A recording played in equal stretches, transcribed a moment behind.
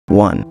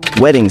1.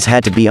 Weddings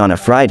had to be on a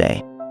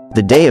Friday.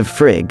 The day of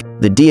Frigg,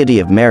 the deity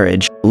of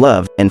marriage,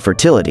 love, and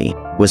fertility,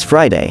 was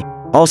Friday,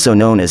 also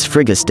known as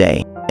Friggus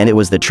Day, and it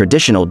was the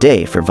traditional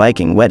day for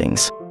Viking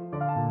weddings.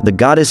 The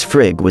goddess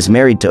Frigg was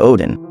married to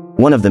Odin,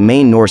 one of the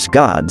main Norse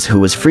gods who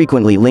was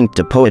frequently linked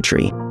to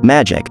poetry,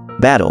 magic,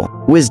 battle,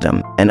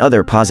 wisdom, and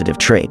other positive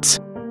traits.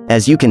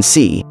 As you can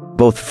see,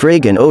 both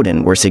Frigg and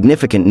Odin were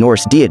significant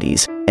Norse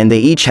deities, and they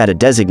each had a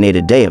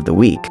designated day of the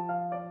week.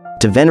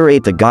 To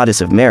venerate the goddess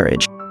of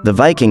marriage, the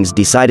Vikings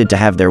decided to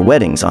have their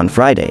weddings on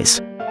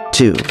Fridays.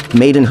 2.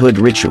 Maidenhood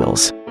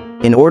rituals.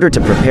 In order to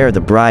prepare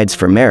the brides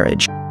for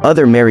marriage,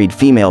 other married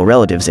female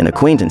relatives and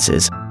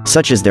acquaintances,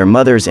 such as their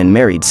mothers and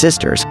married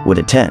sisters, would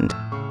attend.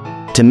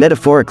 To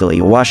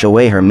metaphorically wash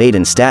away her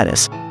maiden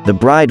status, the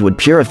bride would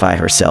purify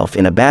herself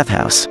in a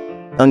bathhouse.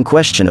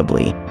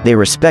 Unquestionably, they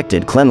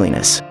respected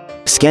cleanliness.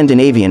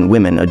 Scandinavian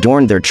women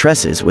adorned their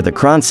tresses with a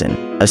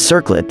kransen, a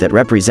circlet that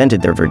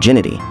represented their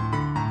virginity.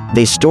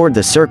 They stored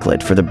the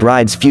circlet for the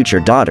bride's future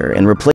daughter and replaced